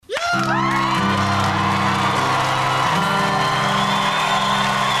Hello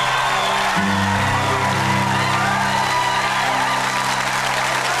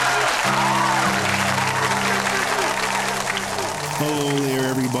there,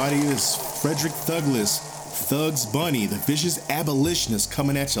 everybody. It's Frederick Thugless, Thugs Bunny, the vicious abolitionist,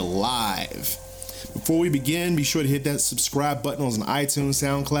 coming at you live. Before we begin, be sure to hit that subscribe button on iTunes,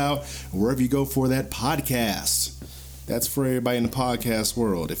 SoundCloud, wherever you go for that podcast. That's for everybody in the podcast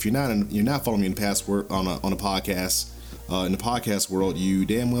world. If you're not following me in the past on a podcast in the podcast world, you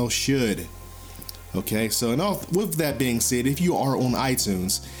damn well should. Okay, so with that being said, if you are on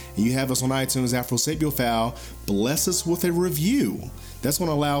iTunes and you have us on iTunes, Afrosapiophile, bless us with a review. That's going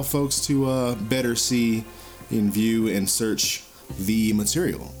to allow folks to better see and view and search the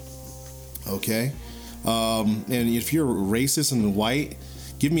material. Okay, and if you're racist and white,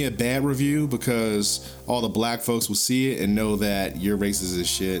 give me a bad review, because all the black folks will see it and know that you're racist as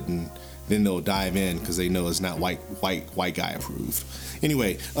shit, and then they'll dive in because they know it's not white guy approved.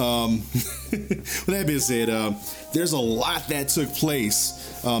 Anyway, with that being said, there's a lot that took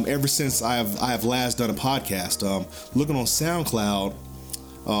place ever since I've last done a podcast. Looking on SoundCloud,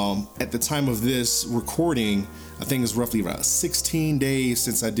 at the time of this recording, I think it's roughly about 16 days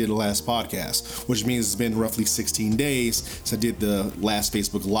since I did the last podcast, which means it's been roughly 16 days since I did the last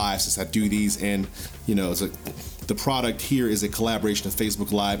Facebook Live, since I do these. And, the product here is a collaboration of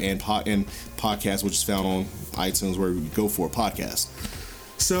Facebook Live and podcast, which is found on iTunes, where we go for a podcast.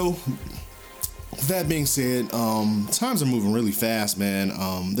 So, with that being said, times are moving really fast, man.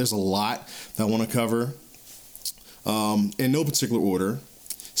 There's a lot that I want to cover. In no particular order.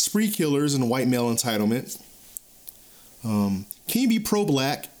 Spree killers and white male entitlement. Can you be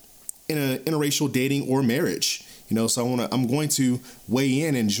pro-black in an interracial dating or marriage? So I'm going to weigh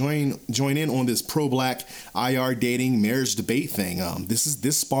in and join in on this pro-black IR dating marriage debate thing.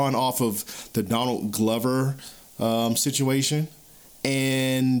 This spawned off of the Donald Glover situation,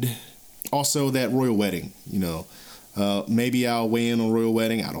 and also that royal wedding. Maybe I'll weigh in on royal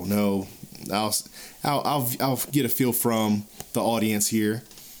wedding. I don't know. I'll get a feel from the audience here,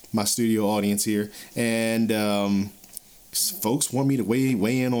 my studio audience here, and folks want me to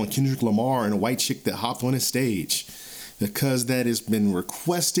weigh in on Kendrick Lamar and a white chick that hopped on his stage. Because that has been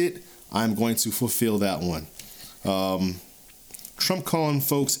requested, I'm going to fulfill that one. Trump calling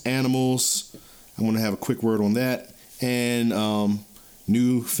folks animals. I'm going to have a quick word on that. And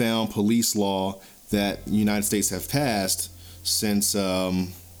newfound police law that the United States have passed since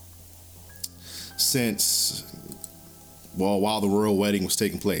while the royal wedding was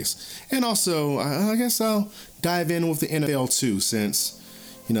taking place. And also, I guess I'll dive in with the NFL too, since,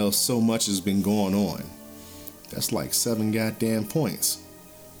 so much has been going on. That's like 7 goddamn points.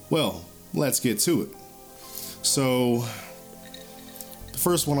 Well, let's get to it. So, the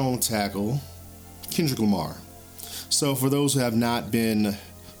first one I want to tackle, Kendrick Lamar. So, for those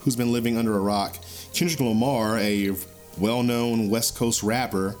who's been living under a rock, Kendrick Lamar, a well-known West Coast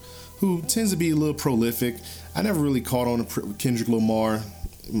rapper who tends to be a little prolific. I never really caught on to Kendrick Lamar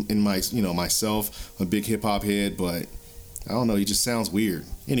in myself. I'm a big hip hop head, but I don't know, he just sounds weird.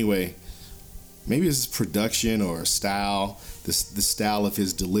 Anyway, maybe it's his production or style, the style of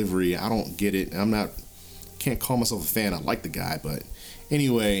his delivery. I don't get it. Can't call myself a fan. I like the guy, but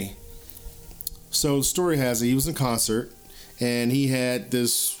anyway. So the story has it, he was in concert and he had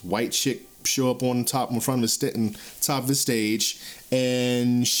this white chick show up in front of the stage,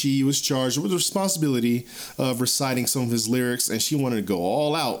 and she was charged with the responsibility of reciting some of his lyrics, and she wanted to go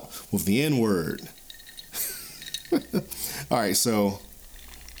all out with the N-word. All right, so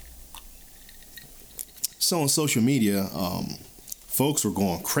on social media, folks were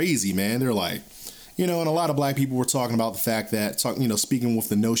going crazy, man. They're like, and a lot of black people were talking about the fact that, speaking with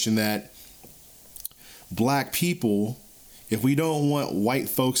the notion that black people, if we don't want white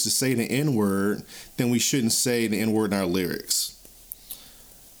folks to say the N-word, then we shouldn't say the N-word in our lyrics.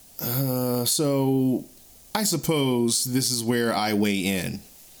 So I suppose this is where I weigh in.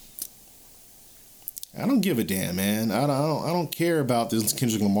 I don't give a damn, man. I don't care about this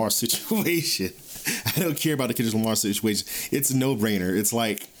Kendrick Lamar situation. I don't care about the Kendrick Lamar situation. It's a no-brainer. It's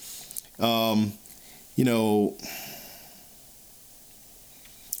like,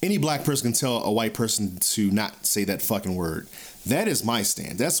 any black person can tell a white person to not say that fucking word. That is my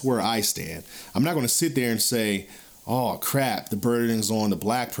stand. That's where I stand. I'm not going to sit there and say, oh, crap, the burden is on the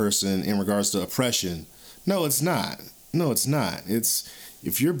black person in regards to oppression. No, it's not. It's,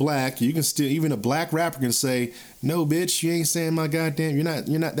 if you're black, you can still, even a black rapper can say, no, bitch, you ain't saying my goddamn, you're not,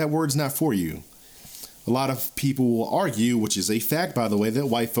 that word's not for you. A lot of people will argue, which is a fact, by the way, that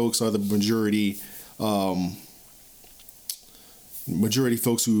white folks are the majority majority of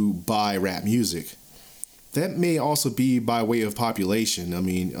folks who buy rap music. That may also be by way of population. I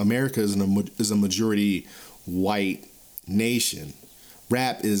mean, America is a majority white nation.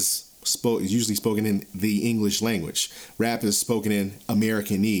 Rap is usually spoken in the English language. Rap is spoken in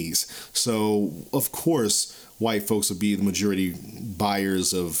Americanese. So, of course, white folks will be the majority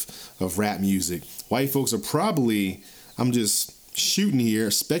buyers of rap music. White folks are probably, I'm just shooting here,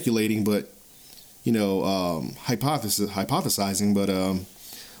 speculating, but, hypothesizing, but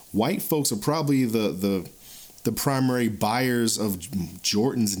white folks are probably the primary buyers of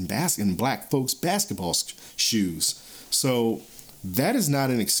Jordans and black folks basketball shoes. So that is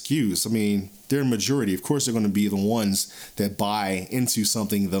not an excuse. I mean, they're a majority. Of course, they're going to be the ones that buy into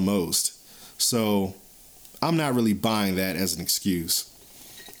something the most. So I'm not really buying that as an excuse.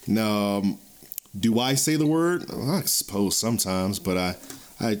 Now, do I say the word? Well, I suppose sometimes, but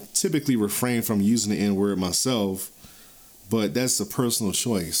I typically refrain from using the N-word myself. But that's a personal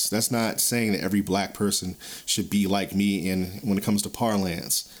choice. That's not saying that every black person should be like me when it comes to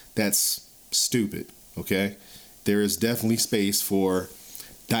parlance. That's stupid, okay? There is definitely space for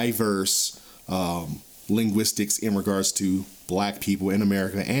diverse linguistics in regards to black people in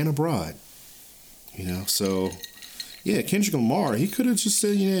America and abroad. So, yeah, Kendrick Lamar, he could have just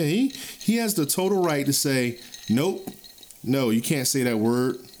said, he has the total right to say, nope, no, you can't say that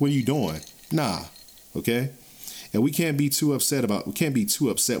word. What are you doing? Nah, okay? And we can't be too upset with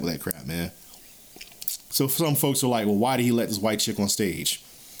that crap, man. So some folks are like, well, why did he let this white chick on stage?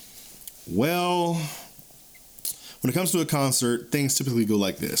 Well, when it comes to a concert, things typically go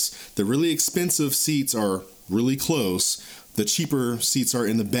like this. The really expensive seats are really close. The cheaper seats are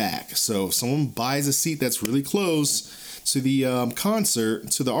in the back. So if someone buys a seat that's really close to the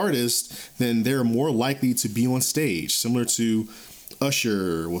concert, to the artist, then they're more likely to be on stage, similar to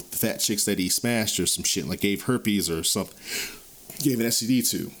Usher with the fat chicks that he smashed or some shit, like gave herpes or something, gave an STD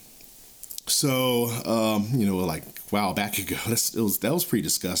to. So, like a while back ago, that was pretty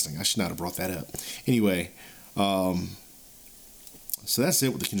disgusting. I should not have brought that up. Anyway, so that's it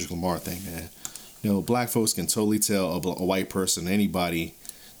with the Kendrick Lamar thing, man. Black folks can totally tell a white person, anybody,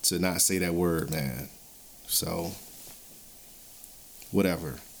 to not say that word, man. So,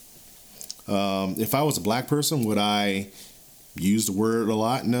 whatever. If I was a black person, would I use the word a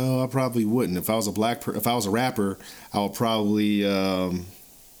lot? No, I probably wouldn't. If I was a rapper, I would probably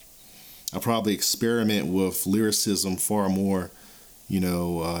experiment with lyricism far more, in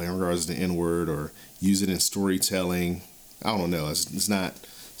regards to the N-word, or use it in storytelling. I don't know. It's not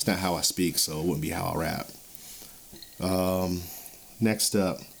how I speak, so it wouldn't be how I rap. Next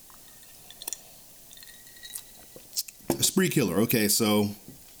up, Spree Killer. Okay, so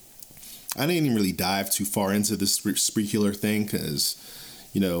I didn't even really dive too far into this Spree Killer thing because,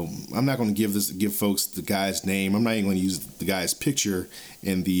 I'm not going to give folks the guy's name. I'm not even going to use the guy's picture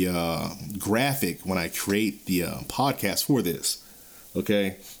in the graphic when I create the podcast for this.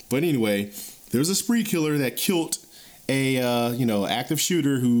 Okay, but anyway, there's a Spree Killer that killed a active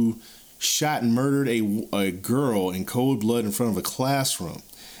shooter who shot and murdered a girl in cold blood in front of a classroom.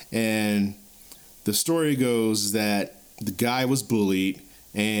 And the story goes that the guy was bullied,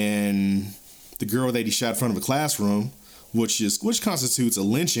 and the girl that he shot in front of a classroom, which constitutes a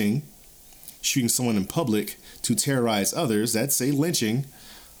lynching, shooting someone in public to terrorize others, that's a lynching.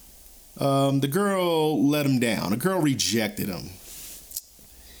 The girl let him down. The girl rejected him.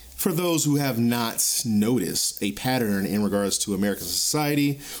 For those who have not noticed a pattern in regards to American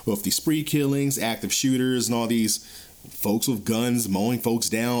society, with these spree killings, active shooters, and all these folks with guns mowing folks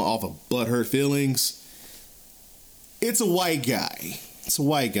down off of butthurt feelings, it's a white guy. It's a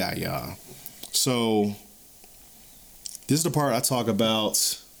white guy, y'all. So, this is the part I talk about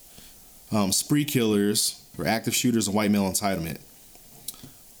spree killers or active shooters and white male entitlement.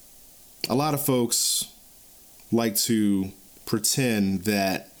 A lot of folks like to pretend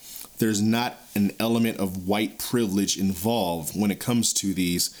that there's not an element of white privilege involved when it comes to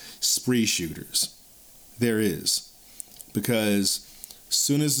these spree shooters. There is. Because as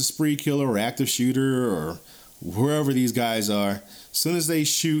soon as the spree killer or active shooter or whoever these guys are, as soon as they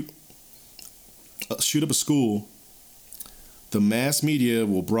shoot up a school, the mass media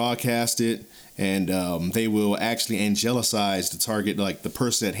will broadcast it, and they will actually angelicize the target, like the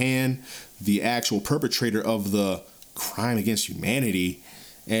person at hand, the actual perpetrator of the crime against humanity.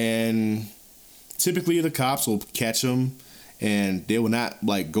 And typically the cops will catch them, and they will not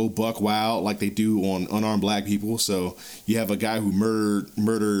go buck wild like they do on unarmed black people. So you have a guy who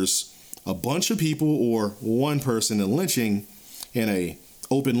murders a bunch of people or one person in lynching in a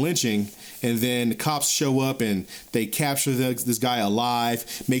open lynching, and then the cops show up and they capture this guy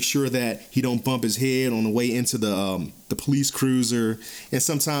alive, make sure that he don't bump his head on the way into the police cruiser, and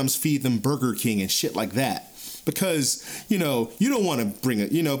sometimes feed them Burger King and shit like that. Because, you don't want to bring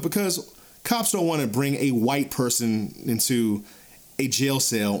it, because cops don't want to bring a white person into a jail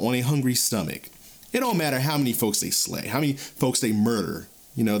cell on a hungry stomach. It don't matter how many folks they slay, how many folks they murder.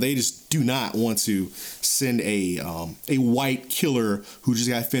 They just do not want to send a white killer who just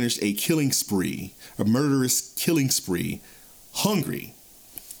got finished a killing spree, a murderous killing spree, hungry.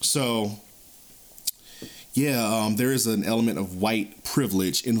 So, yeah, there is an element of white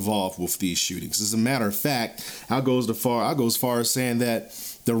privilege involved with these shootings. As a matter of fact, I'll go as far as saying that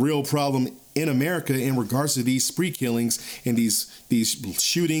the real problem in America in regards to these spree killings and these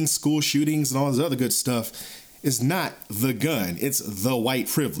shootings, school shootings, and all this other good stuff is not the gun. It's the white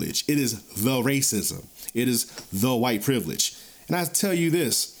privilege. It is the racism. It is the white privilege. And I tell you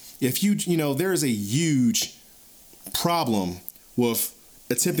this, if there is a huge problem with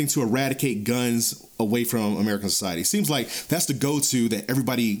attempting to eradicate guns away from American society. It seems like that's the go-to that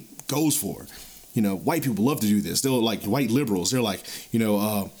everybody goes for. White people love to do this. They're like white liberals. They're like,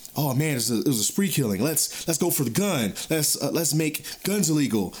 oh man, it was a spree killing. Let's go for the gun. Let's make guns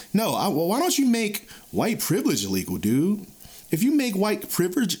illegal. No, why don't you make white privilege illegal, dude? If you make white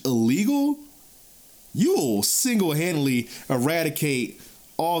privilege illegal, you will single-handedly eradicate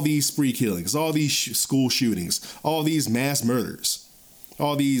all these spree killings, all these school shootings, all these mass murders,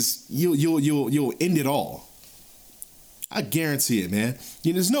 all these. You'll end it all. I guarantee it, man.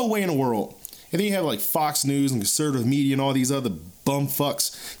 There's no way in the world. And then you have like Fox News and conservative media and all these other bum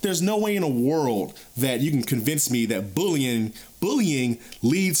fucks. There's no way in the world that you can convince me that bullying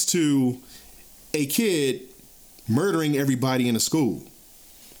leads to a kid murdering everybody in a school.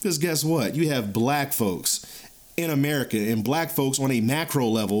 Because guess what? You have black folks in America, and black folks on a macro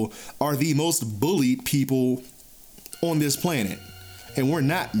level are the most bullied people on this planet. And we're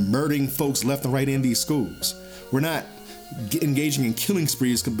not murdering folks left and right in these schools. We're not engaging in killing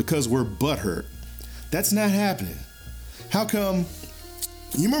sprees because we're butthurt. That's not happening. How come?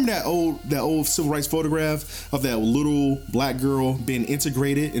 You remember that old civil rights photograph of that little black girl being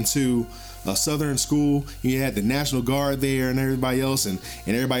integrated into a southern school? You had the National Guard there and everybody else, and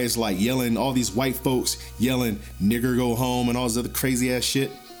everybody's like yelling, all these white folks yelling, "Nigger, go home," and all this other crazy ass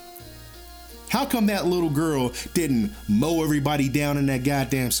shit. How come that little girl didn't mow everybody down in that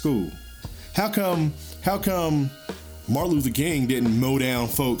goddamn school? How come Martin Luther King didn't mow down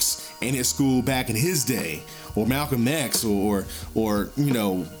folks in his school back in his day, or Malcolm X, or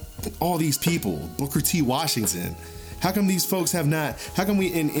all these people, Booker T. Washington? How come these folks have not? How come we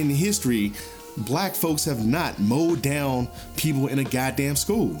in history, black folks have not mowed down people in a goddamn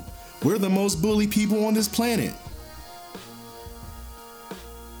school? We're the most bullied people on this planet.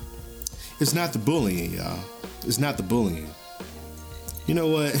 It's not the bullying, y'all. It's not the bullying. You know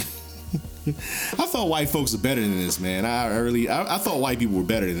what? I thought white folks were better than this, man. I thought white people were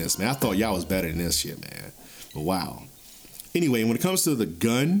better than this, man. I thought y'all was better than this shit, man. But wow. Anyway, when it comes to the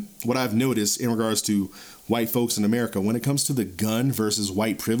gun, what I've noticed in regards to white folks in America, when it comes to the gun versus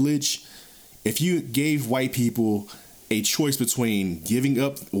white privilege, if you gave white people a choice between giving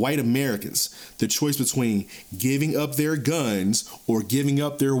up, white Americans, the choice between giving up their guns or giving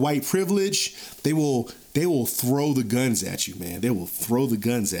up their white privilege, they will throw the guns at you, man. They will throw the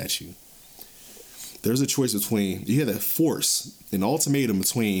guns at you. There's a choice between, you hear that force, an ultimatum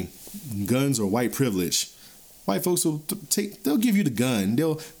between guns or white privilege. White folks they'll give you the gun.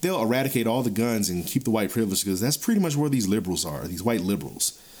 They'll eradicate all the guns and keep the white privilege, because that's pretty much where these liberals are, these white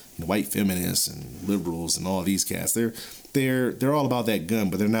liberals. White feminists and liberals and all these cats. They're all about that gun,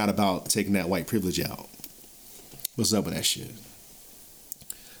 but they're not about taking that white privilege out. What's up with that shit?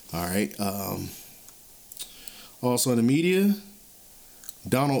 All right. Also in the media,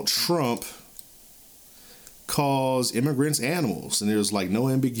 Donald Trump calls immigrants animals, and there's like no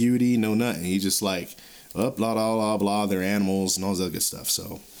ambiguity, no nothing. He just like, blah, blah, blah, blah, they're animals and all this other good stuff.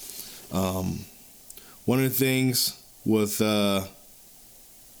 So, one of the things with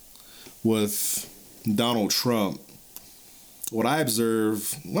Donald Trump, what I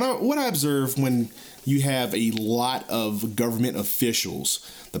observe when you have a lot of government officials,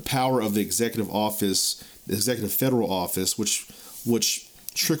 the power of the executive office, the executive federal office, which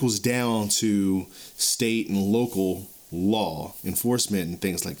trickles down to state and local law enforcement and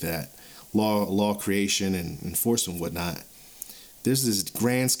things like that, law creation and enforcement and whatnot. There's this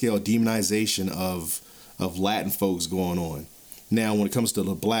grand scale demonization of Latin folks going on. Now, when it comes to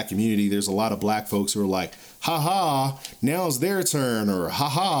the black community, there's a lot of black folks who are like, ha ha, now it's their turn, or ha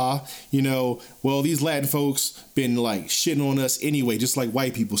ha, well, these Latin folks been like shitting on us anyway, just like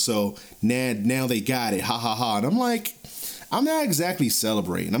white people. So now they got it, ha ha ha. And I'm like, I'm not exactly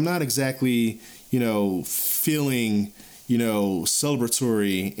celebrating. I'm not exactly, feeling,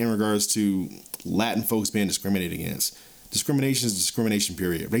 celebratory in regards to Latin folks being discriminated against. Discrimination is discrimination,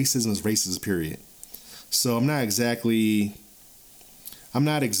 period. Racism is racism, period. So I'm not exactly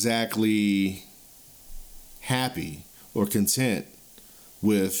happy or content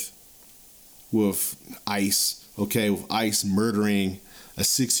with ICE, with ICE murdering a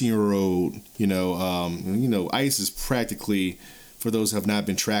 16-year-old. ICE is practically, for those who have not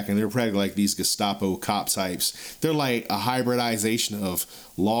been tracking, they're practically like these Gestapo cop types. They're like a hybridization of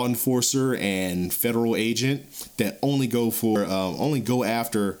law enforcer and federal agent that only go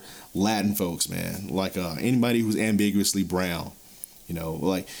after Latin folks, man. Like anybody who's ambiguously brown.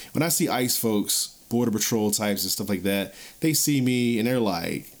 Like when I see ICE folks, Border Patrol types and stuff like that, they see me and they're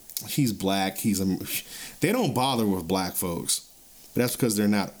like, he's black. They don't bother with black folks, but that's because they're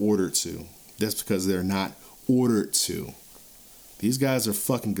not ordered to. These guys are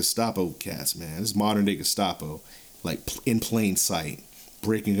fucking Gestapo cats, man. This is modern day Gestapo, like in plain sight,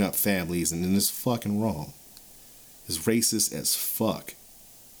 breaking up families, and then it's fucking wrong. It's racist as fuck.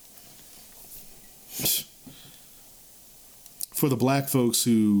 For the black folks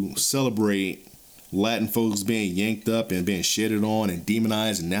who celebrate Latin folks being yanked up and being shitted on and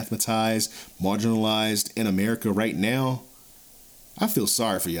demonized, anathematized, marginalized in America right now, I feel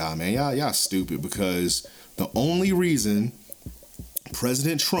sorry for y'all, man. Y'all stupid, because the only reason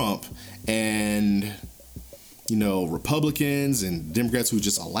President Trump and Republicans and Democrats who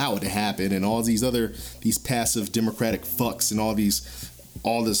just allow it to happen, and all these passive Democratic fucks and all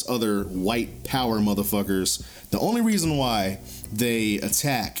this other white power motherfuckers, the only reason why they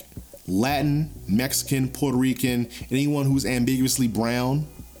attack Latin, Mexican, Puerto Rican, anyone who's ambiguously brown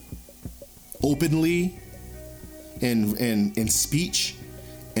openly in speech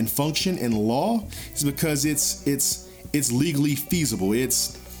and function and law is because it's legally feasible.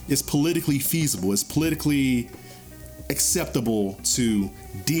 It's politically feasible. It's politically acceptable to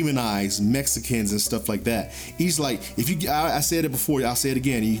demonize Mexicans and stuff like that. He's like, I said it before, I'll say it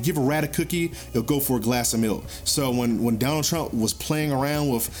again. You give a rat a cookie, he'll go for a glass of milk. So when Donald Trump was playing around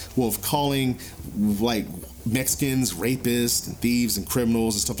with calling like Mexicans rapists and thieves and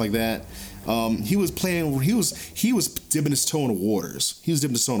criminals and stuff like that, he was dipping his toe in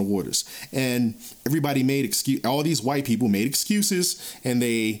the waters. And everybody all these white people made excuses, and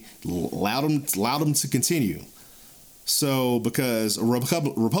they allowed them to continue. So, because a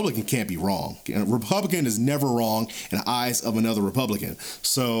Republican can't be wrong. A Republican is never wrong in the eyes of another Republican.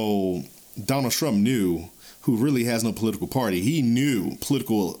 So, Donald Trump knew, who really has no political party, he knew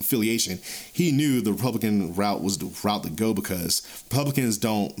political affiliation. He knew the Republican route was the route to go, because Republicans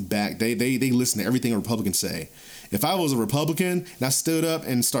don't back. They listen to everything a Republican say. If I was a Republican and I stood up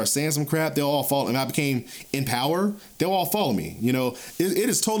and started saying some crap, they'll all follow. And I became in power, they'll all follow me. It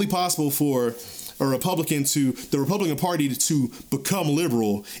is totally possible for the Republican Party to become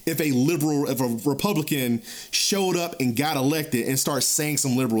liberal if a Republican showed up and got elected and started saying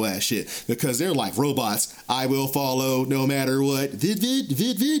some liberal ass shit, because they're like robots. I will follow no matter what. They're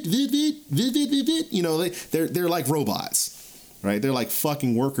like robots, right? They're like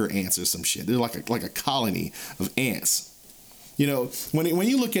fucking worker ants or some shit. They're like a colony of ants. When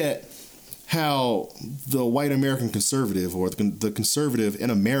you look at how the white American conservative or the conservative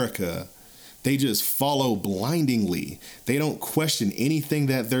in America, they just follow blindingly. They don't question anything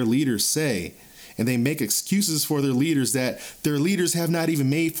that their leaders say. And they make excuses for their leaders that their leaders have not even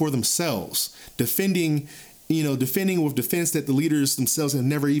made for themselves. Defending with defense that the leaders themselves have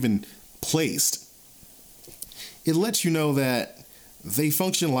never even placed. It lets you know that they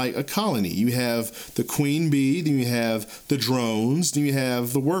function like a colony. You have the queen bee, then you have the drones, then you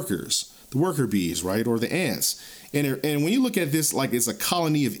have the worker bees, right? Or the ants. And when you look at this like it's a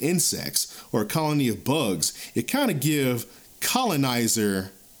colony of insects or a colony of bugs, it kind of gives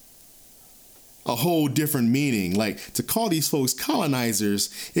colonizer a whole different meaning. Like, to call these folks colonizers,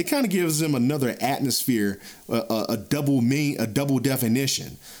 it kind of gives them another atmosphere, a double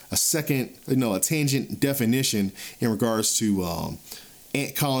definition, a second, a tangent definition in regards to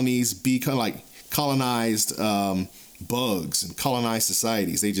ant colonies, colonized bugs and colonized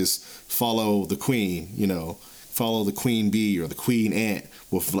societies. They just follow the queen, follow the queen bee or the queen ant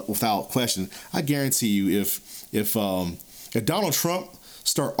without question. I guarantee you, if Donald Trump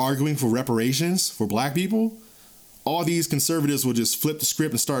start arguing for reparations for black people, all these conservatives will just flip the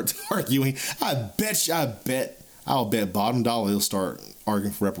script and start arguing. I bet I'll bet bottom dollar he'll start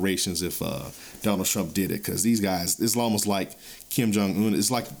arguing for reparations if Donald Trump did it, because these guys, it's almost like Kim Jong-un.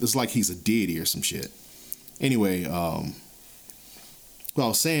 It's like he's a deity or some shit. Anyway, what I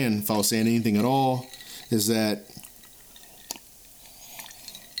was saying, if I was saying anything at all, is that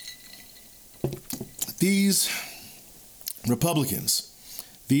these Republicans,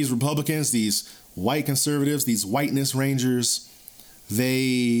 these white conservatives, these whiteness rangers,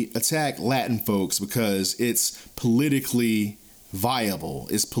 they attack Latin folks because it's politically viable.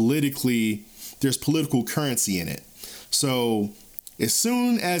 There's political currency in it. So as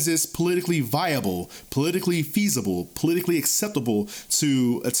soon as it's politically viable, politically feasible, politically acceptable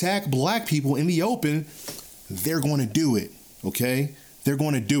to attack black people in the open, they're going to do it. Okay? They're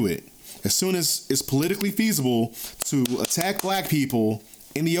going to do it. As soon as it's politically feasible to attack black people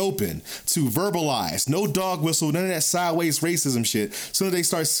in the open, to verbalize, no dog whistle, none of that sideways racism shit. So they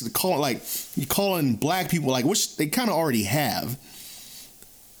start calling black people, like, which they kind of already have.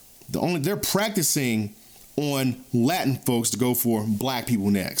 They're practicing on Latin folks to go for black people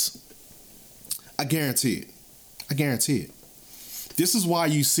next. I guarantee it. This is why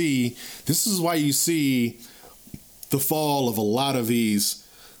you see the fall of a lot of these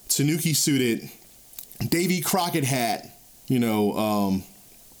Tanuki suited, Davy Crockett hat,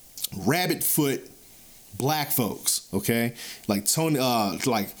 rabbit foot black folks, okay? Like Tommy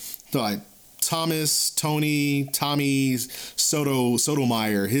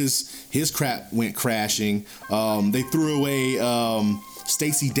Sotomayor, his crap went crashing. They threw away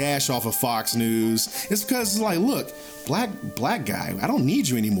Stacey Dash off of Fox News. It's because it's like, look, black guy, I don't need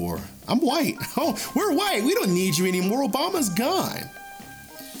you anymore. I'm white. Oh, we're white. We don't need you anymore. Obama's gone.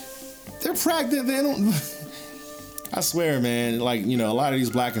 They're pregnant. They don't. I swear, man, a lot of these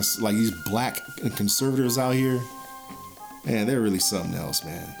black conservatives out here, man, they're really something else,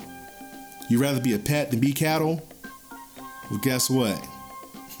 man. You'd rather be a pet than be cattle? Well, guess what?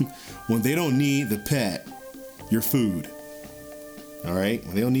 When they don't need the pet, you're food. All right?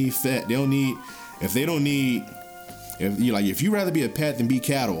 When they don't need if you'd rather be a pet than be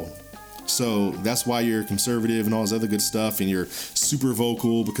cattle, so that's why you're conservative and all this other good stuff, and you're super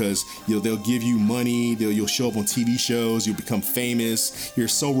vocal because they'll give you money, you'll show up on TV shows, you'll become famous, you're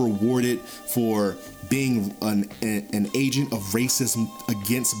so rewarded for being an agent of racism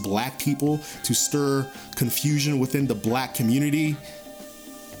against black people to stir confusion within the black community.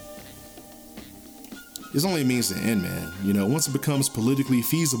 It's only a means to end, man. Once it becomes politically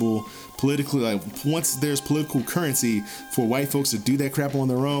feasible, once there's political currency for white folks to do that crap on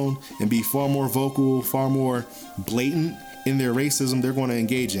their own and be far more vocal, far more blatant in their racism, they're going to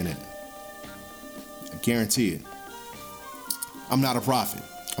engage in it. I guarantee it. I'm not a prophet.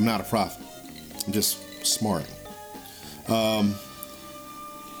 I'm just smart.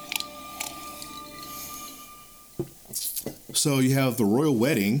 So you have the royal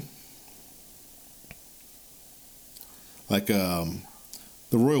wedding.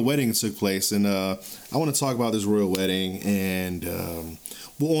 The royal wedding took place, and I want to talk about this royal wedding, and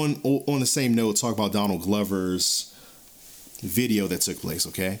on the same note, talk about Donald Glover's video that took place,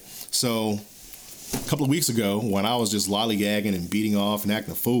 okay? So a couple of weeks ago, when I was just lollygagging and beating off and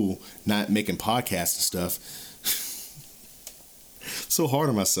acting a fool, not making podcasts and stuff, so hard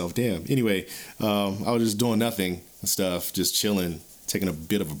on myself, damn. Anyway, I was just doing nothing and stuff, just chilling, taking a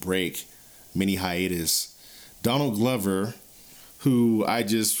bit of a break, mini hiatus. Donald Glover, who I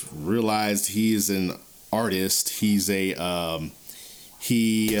just realized he is an artist. He's a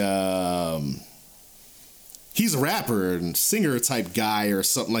rapper and singer type guy or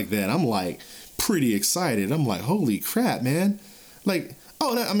something like that. I'm like pretty excited. I'm like, holy crap, man!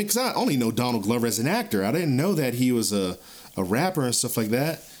 Because I only know Donald Glover as an actor. I didn't know that he was a rapper and stuff like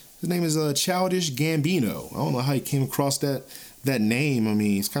that. His name is Childish Gambino. I don't know how he came across that name. I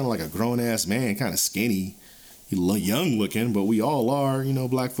mean, he's kind of like a grown ass man, kind of skinny. He's young looking, but we all are,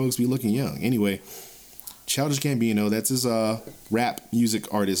 black folks be looking young. Anyway, Childish Gambino, that's his rap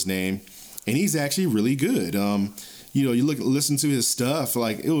music artist name, and he's actually really good. You listen to his stuff.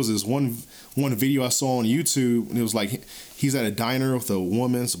 Like, it was this one video I saw on YouTube, and it was like he's at a diner with a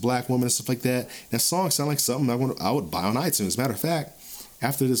black woman and stuff like that. That song sounded like something I would buy on iTunes. Matter of fact,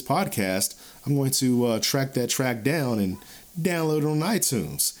 after this podcast, I'm going to track that track down and download it on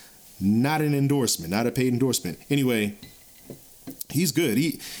iTunes. Not an endorsement, not a paid endorsement. Anyway, he's good.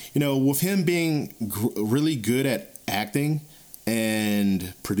 With him being really good at acting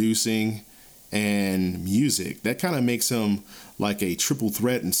and producing and music, that kind of makes him like a triple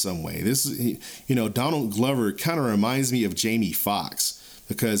threat in some way. Donald Glover kind of reminds me of Jamie Foxx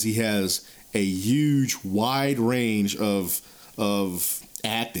because he has a huge, wide range of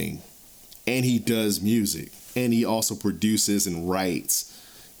acting, and he does music. and he also produces and writes.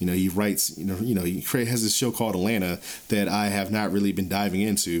 He writes, he has this show called Atlanta that I have not really been diving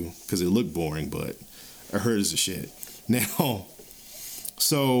into because it looked boring, but I heard it's a shit. Now,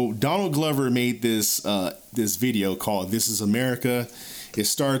 so Donald Glover made this video called "This Is America." It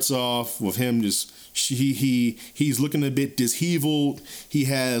starts off with him just he's looking a bit disheveled. He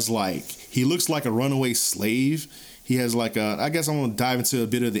looks like a runaway slave. He has I guess I'm gonna dive into a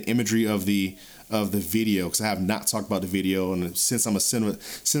bit of the imagery of the video because I have not talked about the video, and since I'm a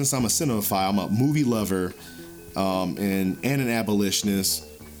cinephile, I'm a movie lover, and an abolitionist.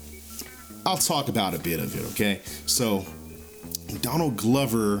 I'll talk about a bit of it, okay? So Donald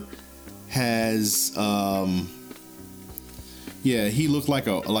Glover has he looked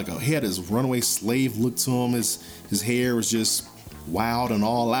he had his runaway slave look to him. His hair was just wild and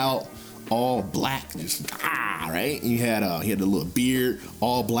all out, all black, just right. And he had a little beard,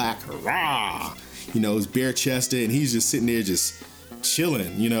 all black, rah. He's bare chested, and he's just sitting there just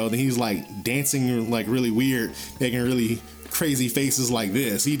chilling. Then he's like dancing like really weird, making really crazy faces like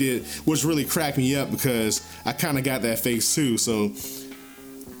this. He did, which really cracked me up because I kind of got that face too. So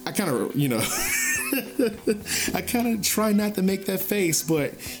I kind of, I kind of try not to make that face,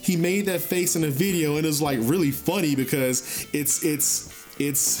 but he made that face in the video, and it was like really funny because it's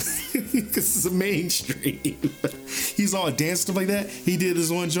because it's a mainstream. He's all dancing stuff like that. He did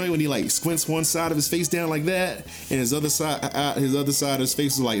this one joint when he like squints one side of his face down like that, and his other side of his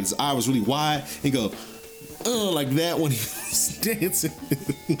face was like his eye was really wide. And he go, like that when he was dancing.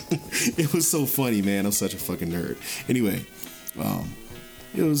 It was so funny, man. I'm such a fucking nerd. Anyway,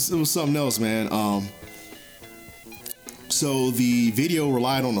 it was something else, man. So the video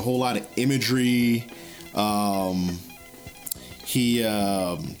relied on a whole lot of imagery.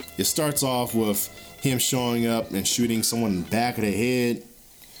 It starts off with him showing up and shooting someone in the back of the head,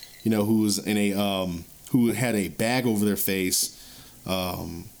 who was who had a bag over their face,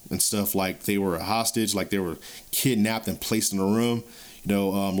 and stuff, like they were a hostage, like they were kidnapped and placed in a room.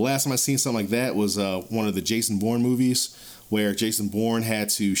 Last time I seen something like that was one of the Jason Bourne movies, where Jason Bourne had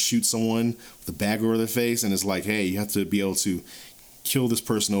to shoot someone with a bag over their face, and it's like, hey, you have to be able to kill this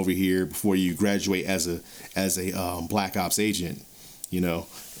person over here before you graduate as a Black Ops agent,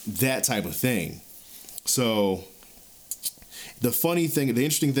 that type of thing. So the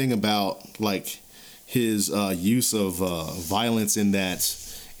interesting thing about like his use of violence in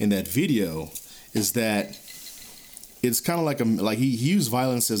that video is that it's kind of like he used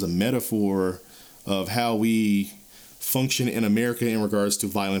violence as a metaphor of how we function in America in regards to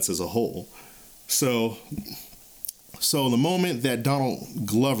violence as a whole. So the moment that Donald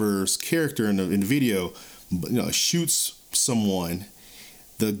Glover's character in the video, shoots someone,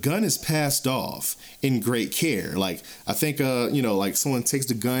 the gun is passed off in great care. Like I think, like someone takes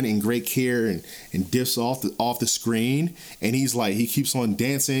the gun in great care and dips off the screen, and he keeps on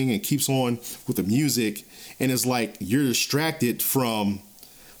dancing and keeps on with the music, and it's like you're distracted from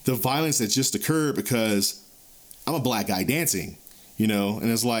the violence that just occurred because I'm a black guy dancing, and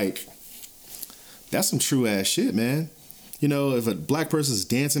it's like, that's some true ass shit, man. If a black person's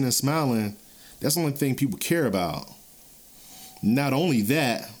dancing and smiling, that's the only thing people care about. Not only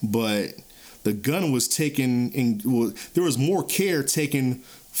that, but the gun was taken there was more care taken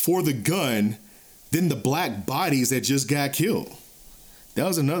for the gun than the black bodies that just got killed. That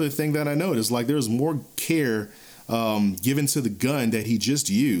was another thing that I noticed. Like there was more care given to the gun that he just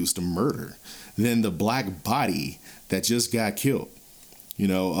used to murder than the black body that just got killed.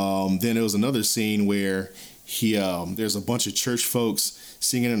 Then there was another scene where there's a bunch of church folks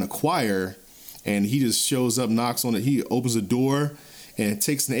singing in a choir, and he just shows up, knocks on it. He opens the door and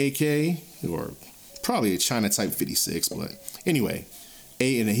takes an AK, or probably a China Type 56, but anyway,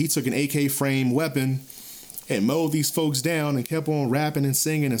 and he took an AK frame weapon and mowed these folks down and kept on rapping and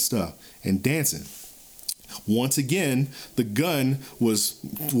singing and stuff and dancing. Once again, the gun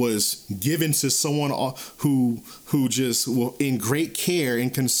was given to someone who just were in great care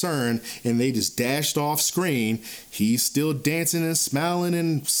and concern, and they just dashed off screen. He's still dancing and smiling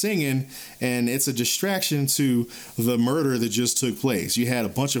and singing, and it's a distraction to the murder that just took place. You had a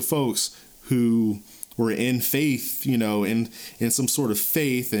bunch of folks who were in faith, in some sort of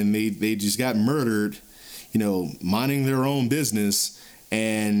faith, and they just got murdered, minding their own business,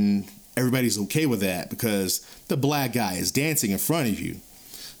 and everybody's okay with that because the black guy is dancing in front of you.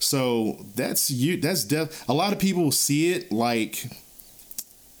 So a lot of people see it like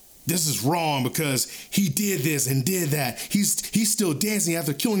this is wrong because he did this and did that. He's still dancing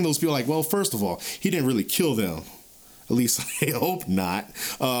after killing those people. Like, well, first of all, he didn't really kill them. At least I hope not.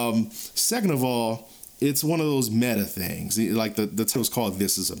 Second of all, it's one of those meta things. Like the title's called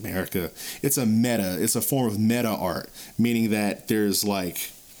 "This Is America." It's a meta. It's a form of meta art, meaning that there's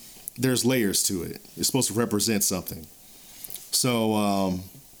layers to it. It's supposed to represent something. So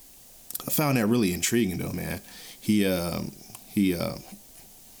I found that really intriguing, though, man. He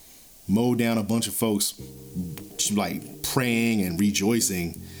mowed down a bunch of folks, like praying and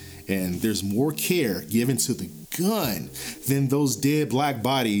rejoicing, and there's more care given to the gun than those dead black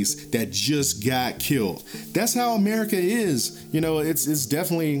bodies that just got killed. That's how America is. You know, it's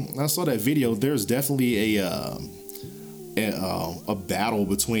definitely. I saw that video. There's definitely a battle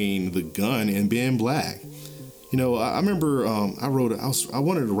between the gun and being black. You know, I remember I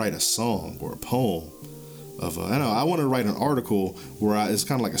wanted to write a song or a poem of I wanted to write an article where it's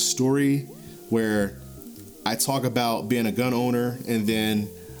kind of like a story where I talk about being a gun owner, and then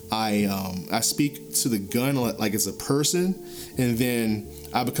I speak to the gun like it's a person, and then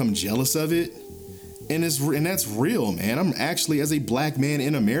I become jealous of it, and that's real, man. I'm actually, as a black man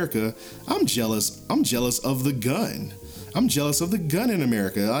in America, I'm jealous of the gun. I'm jealous of the gun in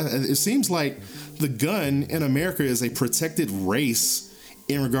America. It seems like the gun in America is a protected race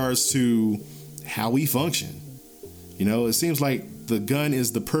in regards to how we function. You know, it seems like the gun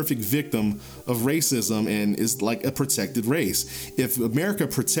is the perfect victim of racism and is like a protected race. If America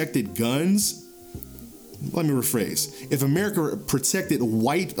protected guns, let me rephrase. If America protected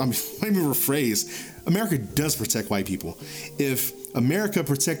America does protect white people. If America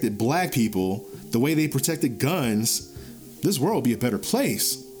protected black people the way they protected guns, this world would be a better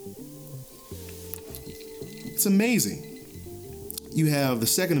place. It's amazing. You have the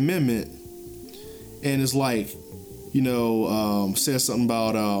Second Amendment, and it's like, you know, says something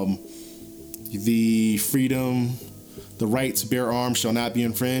about the freedom, the right to bear arms shall not be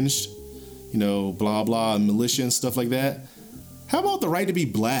infringed, you know, blah, blah, militia and stuff like that. How about the right to be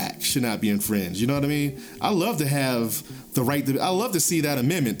black should not be infringed? You know what I mean? I love to have the right to, I love to see that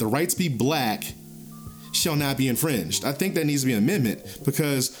amendment. The right to be black shall not be infringed. I think that needs to be an amendment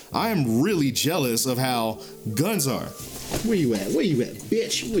because I am really jealous of how guns are. Where you at? Where you at,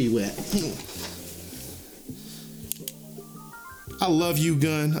 bitch? Where you at? I love you,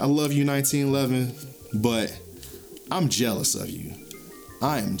 gun. I love you, 1911, but I'm jealous of you.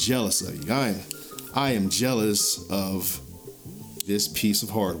 I am jealous of you. I am jealous of this piece of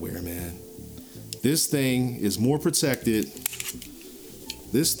hardware, man. This thing is more protected.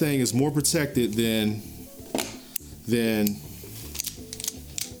 This thing is more protected than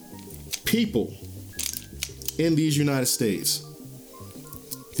people in these United States.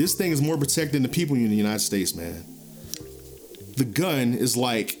 This thing is more protected than the people in the United States, man. The gun is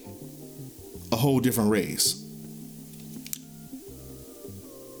like a whole different race.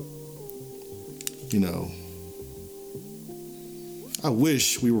 You know, I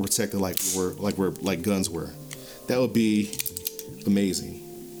wish we were protected like guns were. That would be amazing.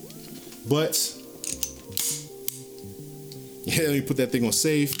 But yeah, let me put that thing on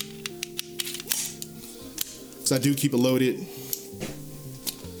safe, because I do keep it loaded.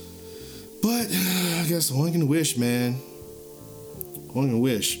 But I guess one can wish, man. One can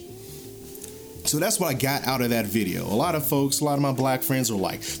wish. So that's what I got out of that video. A lot of my black friends were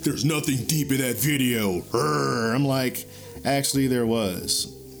like, there's nothing deep in that video. I'm like, actually there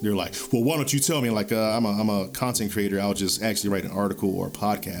was. They're like, well, why don't you tell me? Like, I'm a content creator. I'll just actually write an article or a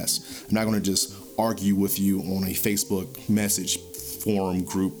podcast. I'm not going to just argue with you on a Facebook message forum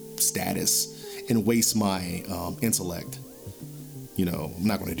group status and waste my intellect. You know, I'm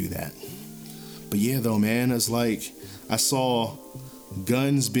not going to do that. But yeah, though, man, it's like I saw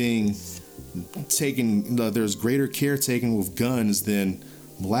guns being taken. There's greater care taken with guns than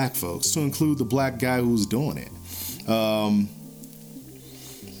black folks, to include the black guy who's doing it.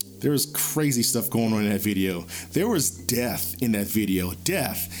 There was crazy stuff going on in that video. There was death in that video.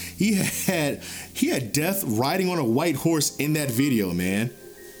 Death. He had death riding on a white horse in that video, man.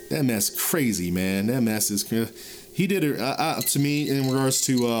 That mess crazy, man. That mess is. He did it to me in regards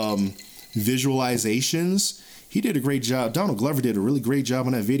to visualizations. He did a great job. Donald Glover did a really great job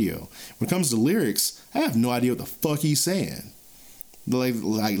on that video. When it comes to lyrics, I have no idea what the fuck he's saying. Like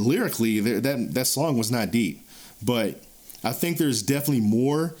lyrically, that song was not deep, but I think there's definitely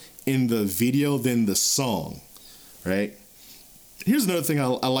more in the video than the song, right? Here's another thing I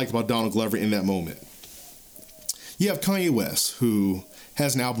liked about Donald Glover in that moment. You have Kanye West, who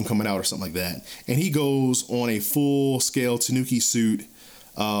has an album coming out or something like that, and he goes on a full-scale Tanuki suit,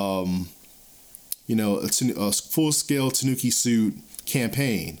 a full-scale Tanuki suit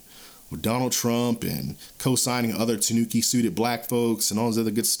campaign with Donald Trump and co-signing other Tanuki-suited black folks and all this other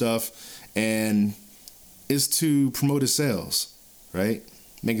good stuff, and is to promote his sales, right?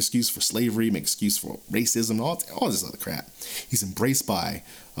 make excuse for slavery, make excuse for racism, all this other crap. He's embraced by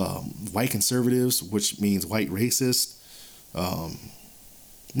white conservatives, which means white racists.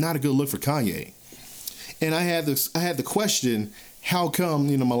 Not a good look for Kanye. And I had the question, how come,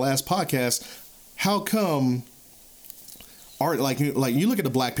 my last podcast, how come art, like you look at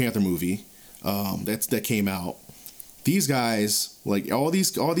the Black Panther movie that came out, these guys, like all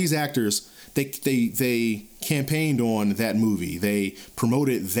these actors, they campaigned on that movie. They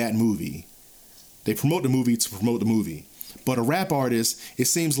promoted that movie. They promote the movie to promote the movie. But a rap artist, it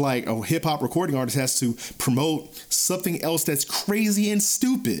seems like a hip hop recording artist has to promote something else that's crazy and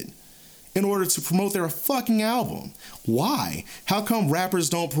stupid in order to promote their fucking album. Why? How come rappers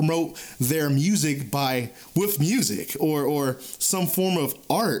don't promote their music with music or some form of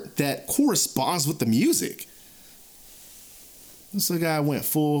art that corresponds with the music? This guy went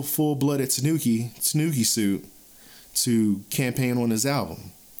full-blooded Tanuki suit to campaign on his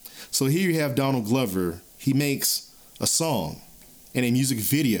album. So here you have Donald Glover. He makes a song and a music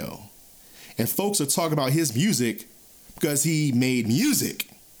video, and folks are talking about his music because he made music.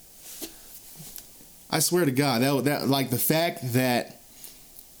 I swear to God, that like the fact that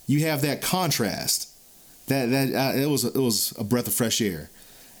you have that contrast, it was a breath of fresh air.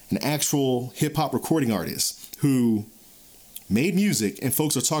 An actual hip hop recording artist who made music, and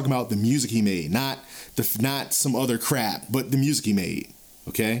folks are talking about the music he made, not some other crap, but the music he made.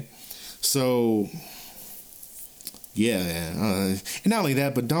 Okay, so yeah, and not only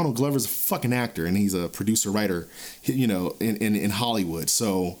that, but Donald Glover's a fucking actor, and he's a producer writer, in Hollywood.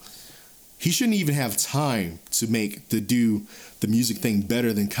 So he shouldn't even have time to do the music thing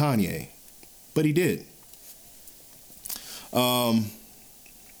better than Kanye, but he did.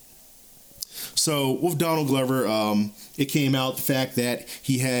 So with Donald Glover, it came out the fact that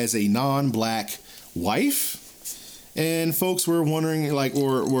he has a non-black wife, and folks were wondering,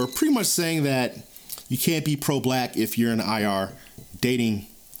 or pretty much saying that you can't be pro-black if you're in IR dating.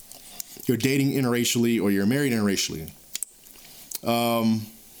 You're dating interracially or you're married interracially.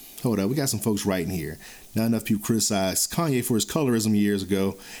 Hold up, we got some folks writing here. Not enough people criticized Kanye for his colorism years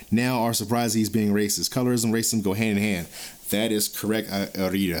ago. Now are surprised he's being racist. Colorism and racism go hand in hand. That is correct,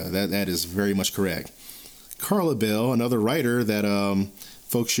 Arita. That is very much correct. Carla Bell, another writer that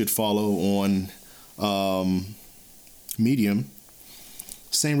folks should follow on Medium.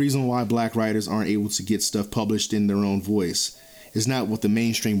 Same reason why black writers aren't able to get stuff published in their own voice. It's not what the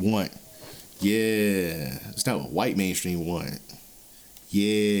mainstream want. Yeah, it's not what white mainstream want.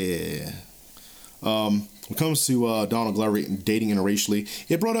 Yeah. When it comes to Donald Glover dating interracially,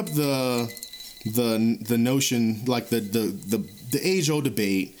 it brought up the notion, like the age-old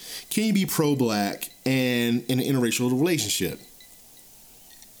debate: can you be pro-black and in an interracial relationship?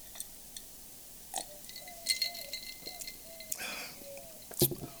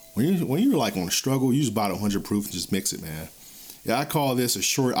 When you're like on a struggle, use about 100 proof and just mix it, man. Yeah, I call this a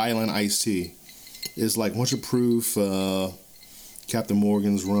short island iced tea. It's like 100 proof, Captain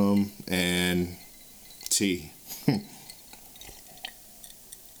Morgan's rum, and tea.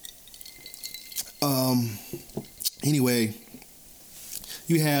 Anyway,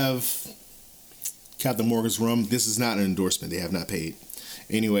 you have Captain Morgan's rum. This is not an endorsement. They have not paid.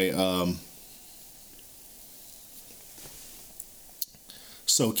 Anyway,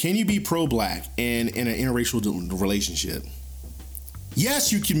 so can you be pro-black and in an interracial relationship?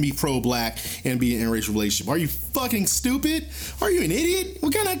 Yes, you can be pro-black and be in an interracial relationship. Are you fucking stupid? Are you an idiot?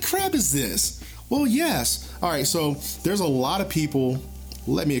 What kind of crap is this? Well, yes. All right, so there's a lot of people.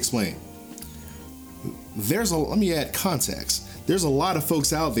 Let me explain. Let me add context. There's a lot of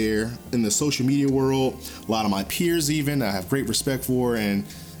folks out there in the social media world, a lot of my peers even, I have great respect for, and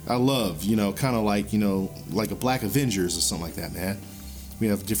I love, kind of like a Black Avengers or something like that, man. We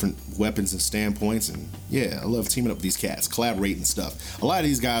have different weapons and standpoints, and yeah, I love teaming up with these cats, collaborating and stuff. A lot of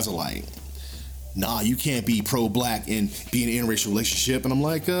these guys are like, nah, you can't be pro-black and be in an interracial relationship. And I'm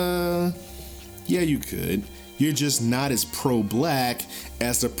like, yeah, you could. You're just not as pro-black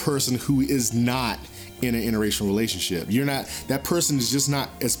as the person who is not in an interracial relationship. That person is just not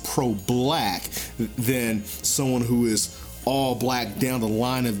as pro-black than someone who is all black down the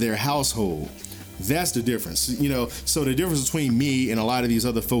line of their household. That's the difference. So the difference between me and a lot of these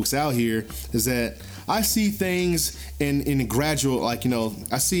other folks out here is that I see things in a gradual, I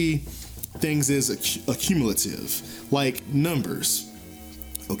see things as accumulative, like numbers.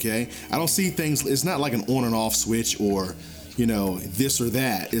 Okay? I don't see things, it's not like an on and off switch or, this or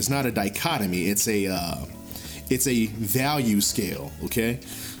that. It's not a dichotomy. It's a value scale. Okay?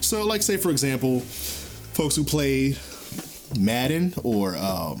 So like, say for example, folks who play Madden or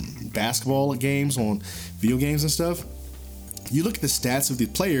basketball games on video games and stuff, you look at the stats of the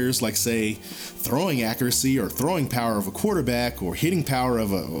players, like say throwing accuracy or throwing power of a quarterback or hitting power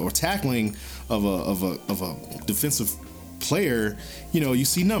of or tackling of a defensive player, you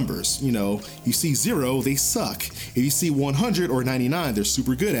see numbers. You see 0, they suck. If you see 100 or 99, they're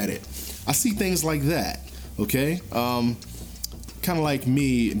super good at it. I see things like that. Okay, kind of like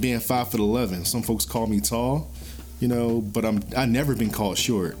me being 5'11". Some folks call me tall, but I've never been called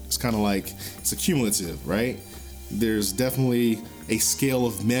short. It's kind of like it's accumulative, right? There's definitely a scale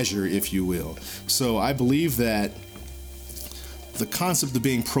of measure, if you will. So I believe that the concept of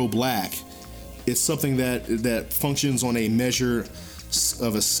being pro-black is something that functions on a measure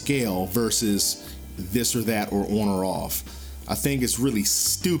of a scale versus this or that or on or off. I think it's really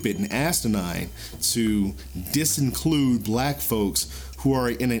stupid and asinine to disinclude black folks who are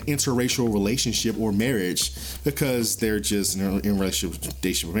in an interracial relationship or marriage because they're just in a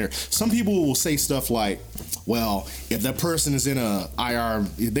relationship or marriage. Some people will say stuff like, well, if that person is in a IR,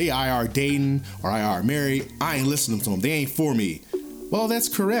 if they IR dating or IR married, I ain't listening to them. They ain't for me. Well, that's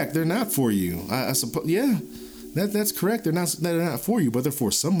correct. They're not for you. I suppose. Yeah, that's correct. They're not for you, but they're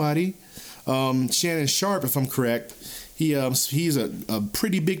for somebody. Shannon Sharp, if I'm correct, he's a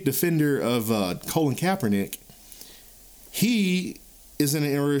pretty big defender of Colin Kaepernick. He is in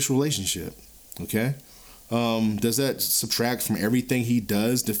an interracial relationship. Okay, does that subtract from everything he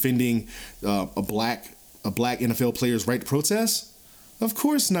does defending a black NFL player's right to protest? Of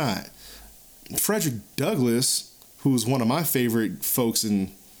course not. Frederick Douglass, who's one of my favorite folks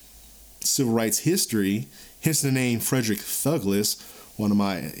in civil rights history, hence the name Frederick Douglass, one of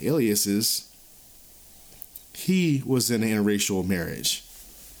my aliases, he was in an interracial marriage.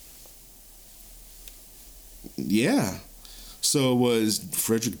 Yeah. So was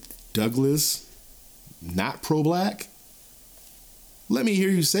Frederick Douglass not pro-black? Let me hear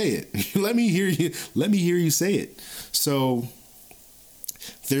you say it. Let me hear you say it. So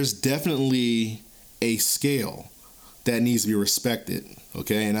there's definitely a scale that needs to be respected.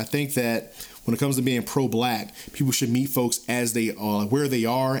 Okay. And I think that when it comes to being pro-black, people should meet folks as they are, where they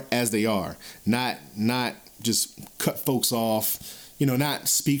are, as they are, not just cut folks off, not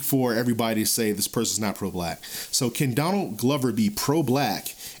speak for everybody to say this person's not pro-black. So can Donald Glover be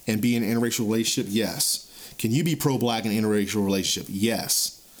pro-black and be in an interracial relationship? Yes. Can you be pro-black in an interracial relationship?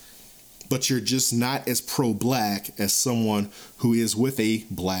 Yes. But you're just not as pro-black as someone who is with a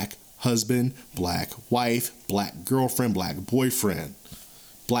black husband, black wife, black girlfriend, black boyfriend,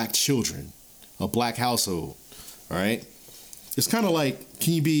 black children, a black household. All right. It's kind of like,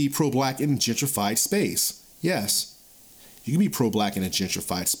 can you be pro-black in a gentrified space? Yes. You can be pro-black in a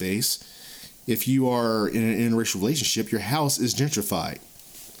gentrified space. If you are in an interracial relationship, your house is gentrified.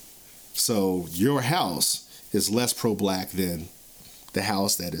 So your house is less pro-black than the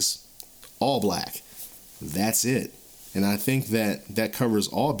house that is all black. That's it. And I think that covers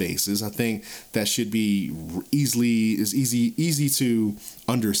all bases. I think that should be easy to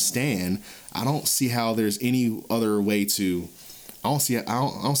understand. I don't see how there's any other way to. I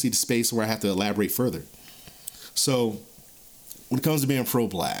don't see the space where I have to elaborate further. So when it comes to being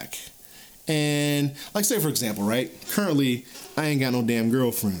pro-black, and like say for example, right? Currently, I ain't got no damn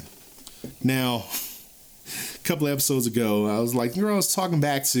girlfriend. Now, a couple of episodes ago, I was like, I was talking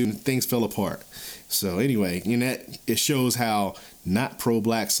back to and things fell apart. So anyway, it shows how not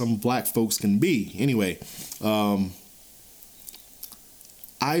pro-black some black folks can be. Anyway,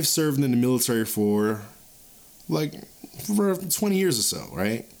 I've served in the military for 20 years or so,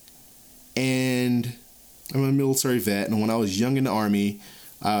 right? And I'm a military vet, and when I was young in the Army,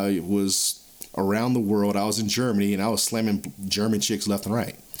 I was around the world. I was in Germany, and I was slamming German chicks left and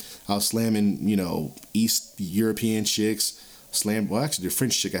right. I was slamming, East European chicks. Actually, the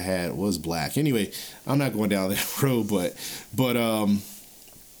French chick I had was black. Anyway, I'm not going down that road, but the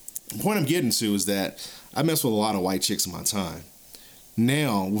point I'm getting to is that I messed with a lot of white chicks in my time.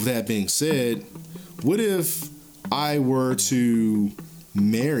 Now, with that being said, what if I were to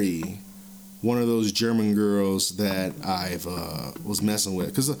marry one of those German girls that I've was messing with?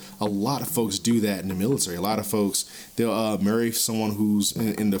 Because a lot of folks do that in the military. A lot of folks, they'll marry someone who's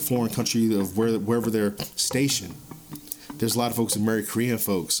in the foreign country of wherever they're stationed. There's a lot of folks that marry Korean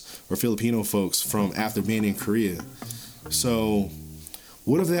folks or Filipino folks from after being in Korea. So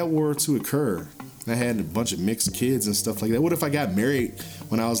what if that were to occur? I had a bunch of mixed kids and stuff like that. What if I got married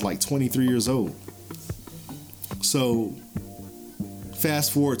when I was 23 years old? So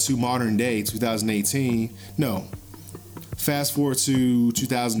fast forward to modern day, 2018. No. Fast forward to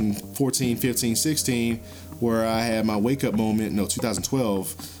 2014, 15, 16, where I had my wake-up moment. No,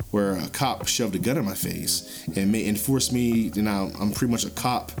 2012, where a cop shoved a gun in my face and forced me, I'm pretty much a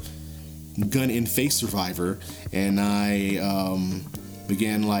cop gun in face survivor, and I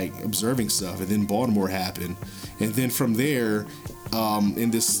began like observing stuff, and then Baltimore happened, and then from there,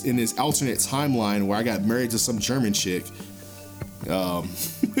 in this alternate timeline where I got married to some German chick,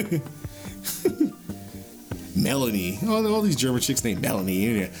 Melanie. All these German chicks named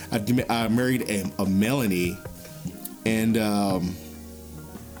Melanie. I married a Melanie, and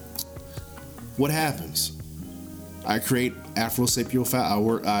what happens? I create Afrosapial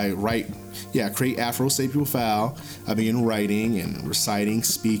file. I create Afrosapial file. I begin writing and reciting,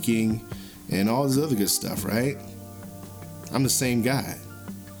 speaking, and all this other good stuff, right? I'm the same guy.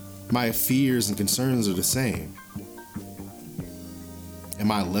 My fears and concerns are the same. Am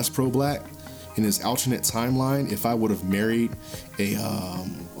I less pro-black? In this alternate timeline, if I would have married a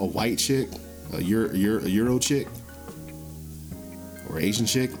white chick, a Euro chick, or Asian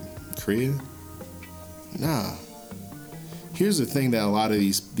chick, Korea, nah. Here's the thing that a lot of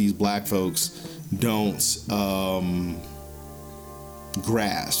these black folks don't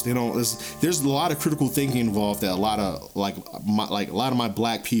grasp. They don't. There's a lot of critical thinking involved that a lot of a lot of my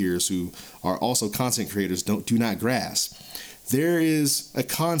black peers who are also content creators do not grasp. There is a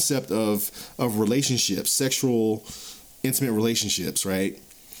concept of relationships, sexual, intimate relationships, right?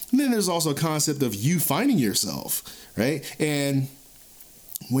 And then there's also a concept of you finding yourself, right? And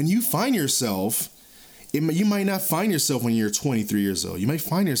when you find yourself, you might not find yourself when you're 23 years old. You might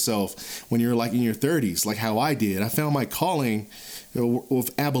find yourself when you're like in your 30s, like how I did. I found my calling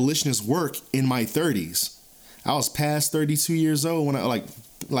with abolitionist work in my 30s. I was past 32 years old when I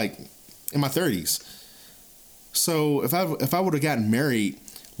like in my 30s. So if I would have gotten married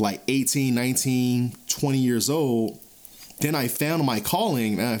like 18, 19, 20 years old, then I found my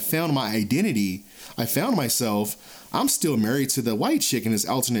calling and I found my identity. I found myself. I'm still married to the white chick in this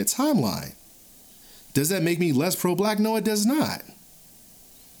alternate timeline. Does that make me less pro-black? No, it does not.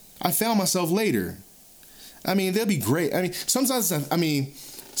 I found myself later. I mean, they'll be great. I mean, sometimes I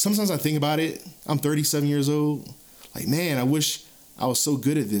think about it. I'm 37 years old. Like, man, I wish I was so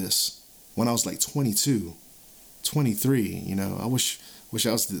good at this when I was like 22. 23, you know, I wish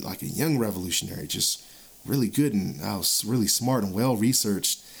I was like a young revolutionary, just really good, and I was really smart and well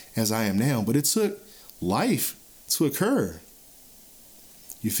researched as I am now. But it took life to occur.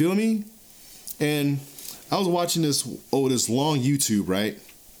 You feel me? And I was watching this long YouTube, right?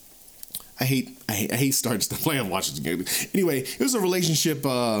 I hate starting stuff. I'm watching this game. Anyway, it was a relationship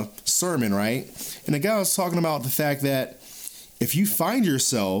sermon, right? And the guy was talking about the fact that if you find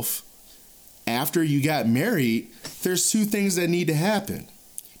yourself after you got married, there's two things that need to happen.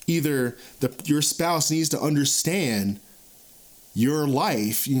 Either your spouse needs to understand your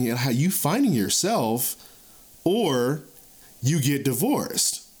life, you know, how you finding yourself, or you get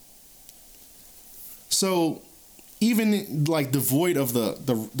divorced. So even like devoid of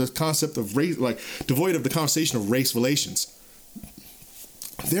the concept of race, like devoid of the conversation of race relations,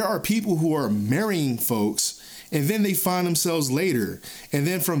 there are people who are marrying folks and then they find themselves later. And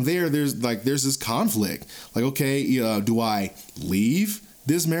then from there, there's this conflict. Like, okay, do I leave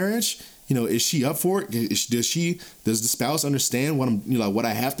this marriage? You know, is she up for it? Does the spouse understand what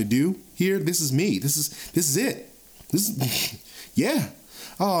I have to do here? This is me. This is it. Yeah.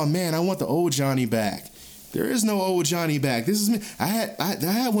 Oh man, I want the old Johnny back. There is no old Johnny back. This is me. I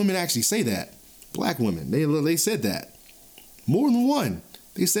had women actually say that. Black women. They said that. More than one.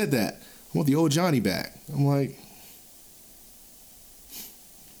 They said that. I want the old Johnny back. I'm like,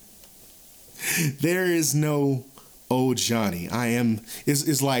 there is no old Johnny.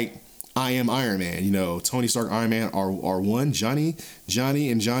 It's like I am Iron Man. You know, Tony Stark, Iron Man are one. Johnny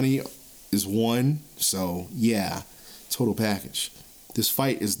and Johnny is one. So yeah, total package. This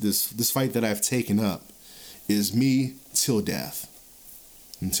fight that I've taken up is me till death.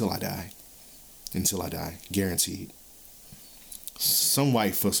 Until I die. Guaranteed. Some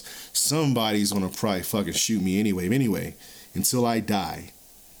white folks, somebody's gonna probably fucking shoot me anyway, until I die.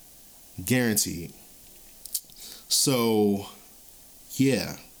 Guaranteed. So,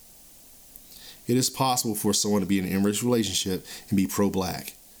 yeah. It is possible for someone to be in an interracial relationship and be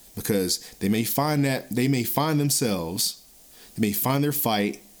pro-black, because they may find themselves, they may find their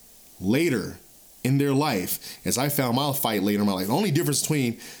fight later in their life, as I found my fight later in my life. The only difference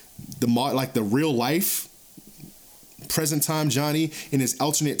between the real life present time Johnny and his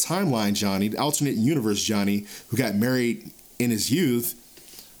alternate timeline Johnny, the alternate universe Johnny, who got married in his youth,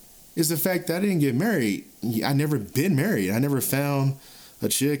 is the fact that I didn't get married. I never been married. I never found a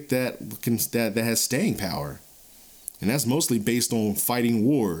chick that has staying power. And that's mostly based on fighting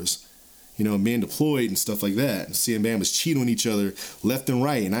wars, you know, being deployed and stuff like that. And seeing families cheat on each other left and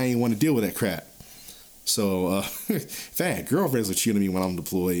right, and I ain't want to deal with that crap. So, if I had girlfriends would cheat on me when I'm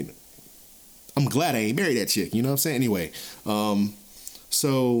deployed, I'm glad I ain't married that chick. You know what I'm saying? Anyway,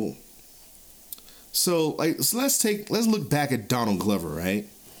 so let's look back at Donald Glover, right?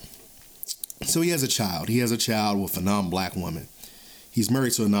 So he has a child. He has a child with a non-black woman. He's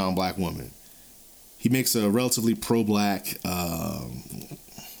married to a non-black woman. He makes a relatively pro-black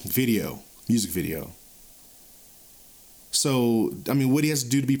music video. So, I mean, what he has to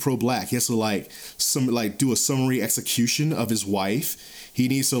do to be pro-black? He has to do a summary execution of his wife. He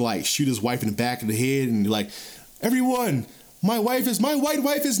needs to shoot his wife in the back of the head and everyone, my white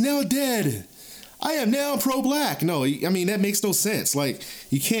wife is now dead. I am now pro-black. No, I mean, that makes no sense.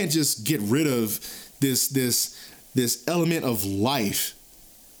 You can't just get rid of this element of life.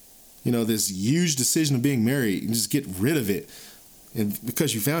 This huge decision of being married, and just get rid of it. And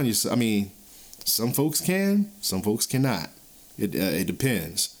because you found yourself, I mean, some folks can, some folks cannot. It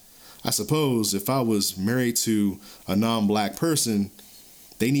depends. I suppose if I was married to a non-black person,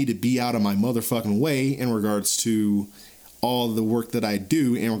 they need to be out of my motherfucking way in regards to all the work that I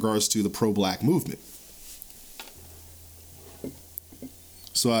do in regards to the pro-black movement.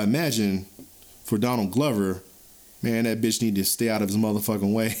 So I imagine for Donald Glover, man, that bitch need to stay out of his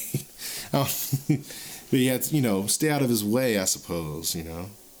motherfucking way. But he had to, stay out of his way, I suppose,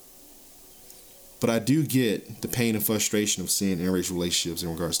 But I do get the pain and frustration of seeing interracial relationships in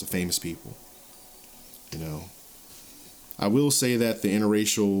regards to famous people. I will say that the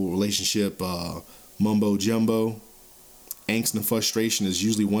interracial relationship mumbo jumbo, angst and frustration is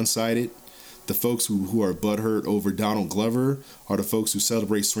usually one-sided. The folks who are butthurt over Donald Glover are the folks who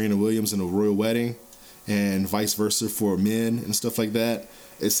celebrate Serena Williams in a royal wedding, and vice versa for men and stuff like that.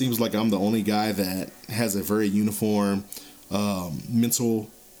 It seems like I'm the only guy that has a very uniform mental,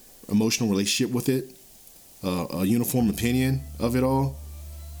 emotional relationship with it, a uniform opinion of it all.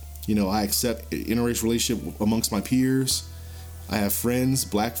 I accept an interracial relationship amongst my peers. I have friends,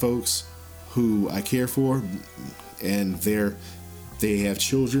 black folks, who I care for, and they have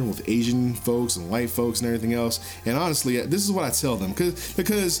children with Asian folks and white folks and everything else. And honestly, this is what I tell them,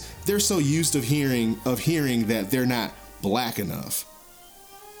 because they're so used of hearing that they're not black enough,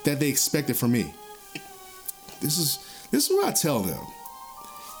 that they expect it from me. This is what I tell them.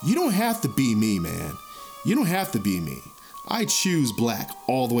 You don't have to be me, man. You don't have to be me. I choose black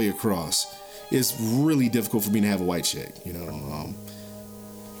all the way across. It's really difficult for me to have a white chick,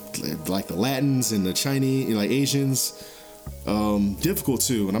 like the Latins and the Chinese, Asians. Difficult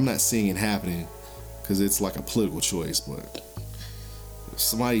too, and I'm not seeing it happening because it's like a political choice. But if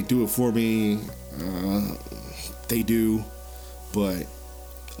somebody do it for me, they do. But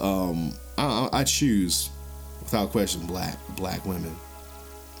I choose without question black women.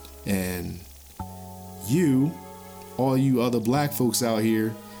 And all you other black folks out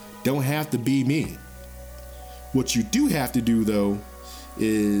here, don't have to be me. What you do have to do though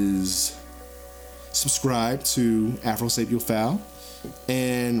is subscribe to Afrosapiophile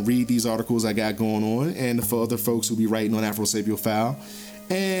and read these articles I got going on, and for other folks who'll be writing on Afrosapiophile,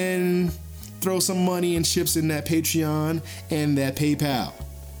 and throw some money and chips in that Patreon and that PayPal.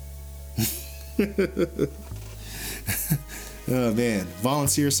 Oh man,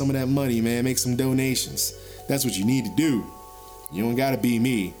 volunteer some of that money, man. Make some donations. That's what you need to do. You don't gotta be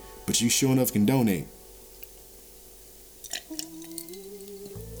me, but you sure enough can donate.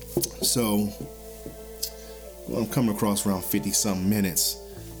 So, I'm coming across around 50-something minutes.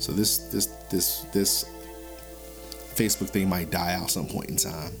 So this Facebook thing might die out some point in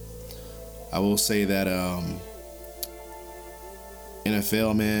time. I will say that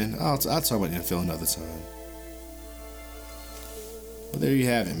NFL, man, I'll talk about NFL another time. But there you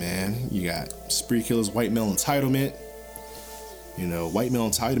have it, man. You got Spree Killers, white male entitlement. White male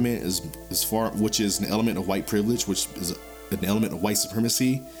entitlement is far, which is an element of white privilege, which is an element of white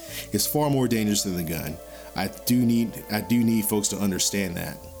supremacy, is far more dangerous than the gun. I do need folks to understand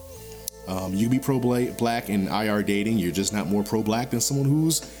that. You can be pro-black in IR dating. You're just not more pro-black than someone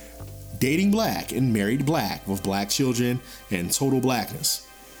who's dating black and married black with black children and total blackness.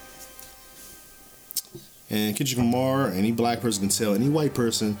 And Kendrick Lamar, any black person can tell any white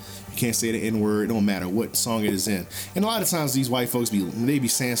person you can't say the N-word. It don't matter what song it is in. And a lot of times these white folks be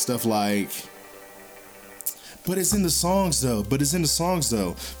saying stuff like, but it's in the songs though.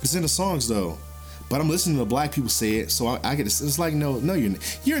 But I'm listening to black people say it, so I get it's like no,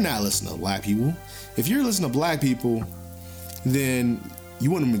 you're not listening to black people. If you're listening to black people, then you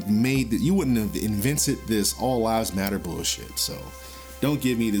wouldn't have invented this all lives matter bullshit. So don't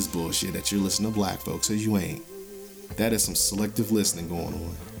give me this bullshit that you're listening to black folks, because you ain't. That is some selective listening going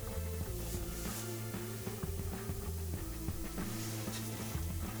on.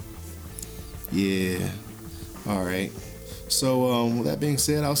 Yeah. All right. So with that being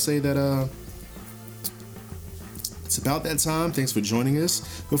said, I'll say that about that time. Thanks for joining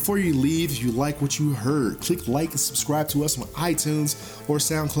us. Before you leave, if you like what you heard, click like and subscribe to us on iTunes or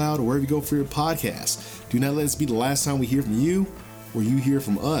SoundCloud or wherever you go for your podcast. Do not let this be the last time we hear from you or you hear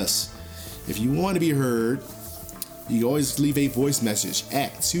from us. If you want to be heard, you can always leave a voice message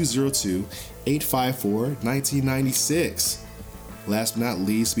at 202-854-1996. Last but not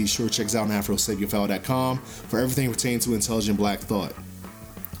least, be sure to check us out on AfroSaviorFile.com for everything pertaining to intelligent black thought.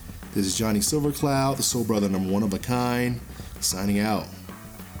 This is Johnny Silvercloud, the soul brother number one of a kind, signing out.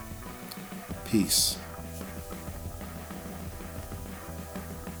 Peace.